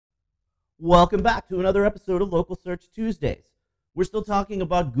Welcome back to another episode of Local Search Tuesdays. We're still talking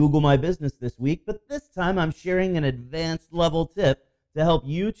about Google My Business this week, but this time I'm sharing an advanced level tip to help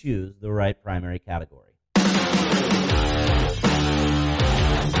you choose the right primary category.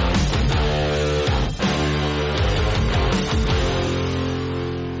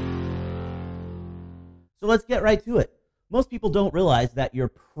 So let's get right to it. Most people don't realize that your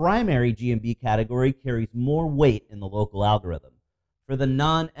primary GMB category carries more weight in the local algorithm. For the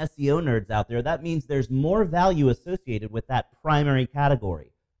non-SEO nerds out there, that means there's more value associated with that primary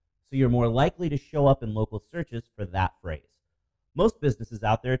category. So you're more likely to show up in local searches for that phrase. Most businesses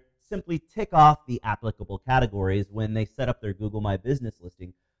out there simply tick off the applicable categories when they set up their Google My Business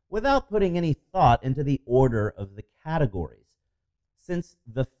listing without putting any thought into the order of the categories. Since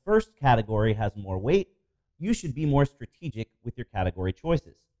the first category has more weight, you should be more strategic with your category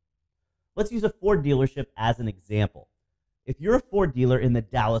choices. Let's use a Ford dealership as an example. If you're a Ford dealer in the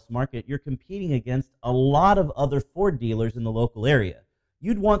Dallas market, you're competing against a lot of other Ford dealers in the local area.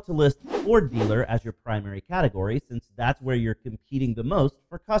 You'd want to list Ford dealer as your primary category since that's where you're competing the most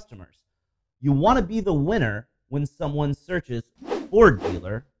for customers. You want to be the winner when someone searches Ford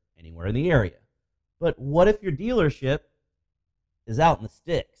dealer anywhere in the area. But what if your dealership is out in the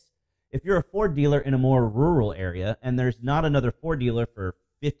sticks? If you're a Ford dealer in a more rural area and there's not another Ford dealer for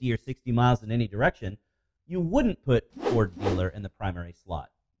 50 or 60 miles in any direction, you wouldn't put Ford dealer in the primary slot.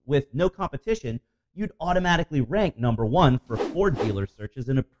 With no competition, you'd automatically rank number one for Ford dealer searches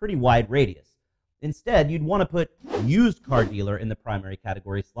in a pretty wide radius. Instead, you'd want to put used car dealer in the primary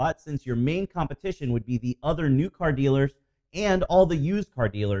category slot since your main competition would be the other new car dealers and all the used car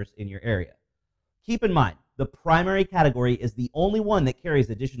dealers in your area. Keep in mind, the primary category is the only one that carries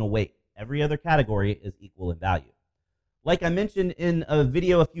additional weight. Every other category is equal in value. Like I mentioned in a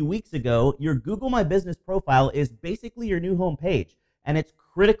video a few weeks ago, your Google My Business profile is basically your new home page, and it's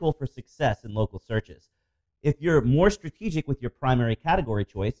critical for success in local searches. If you're more strategic with your primary category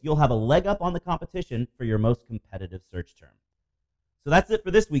choice, you'll have a leg up on the competition for your most competitive search term. So that's it for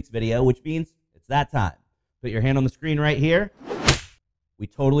this week's video, which means it's that time. Put your hand on the screen right here. We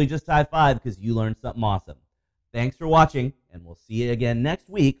totally just high-fived because you learned something awesome. Thanks for watching, and we'll see you again next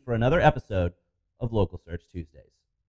week for another episode of Local Search Tuesdays.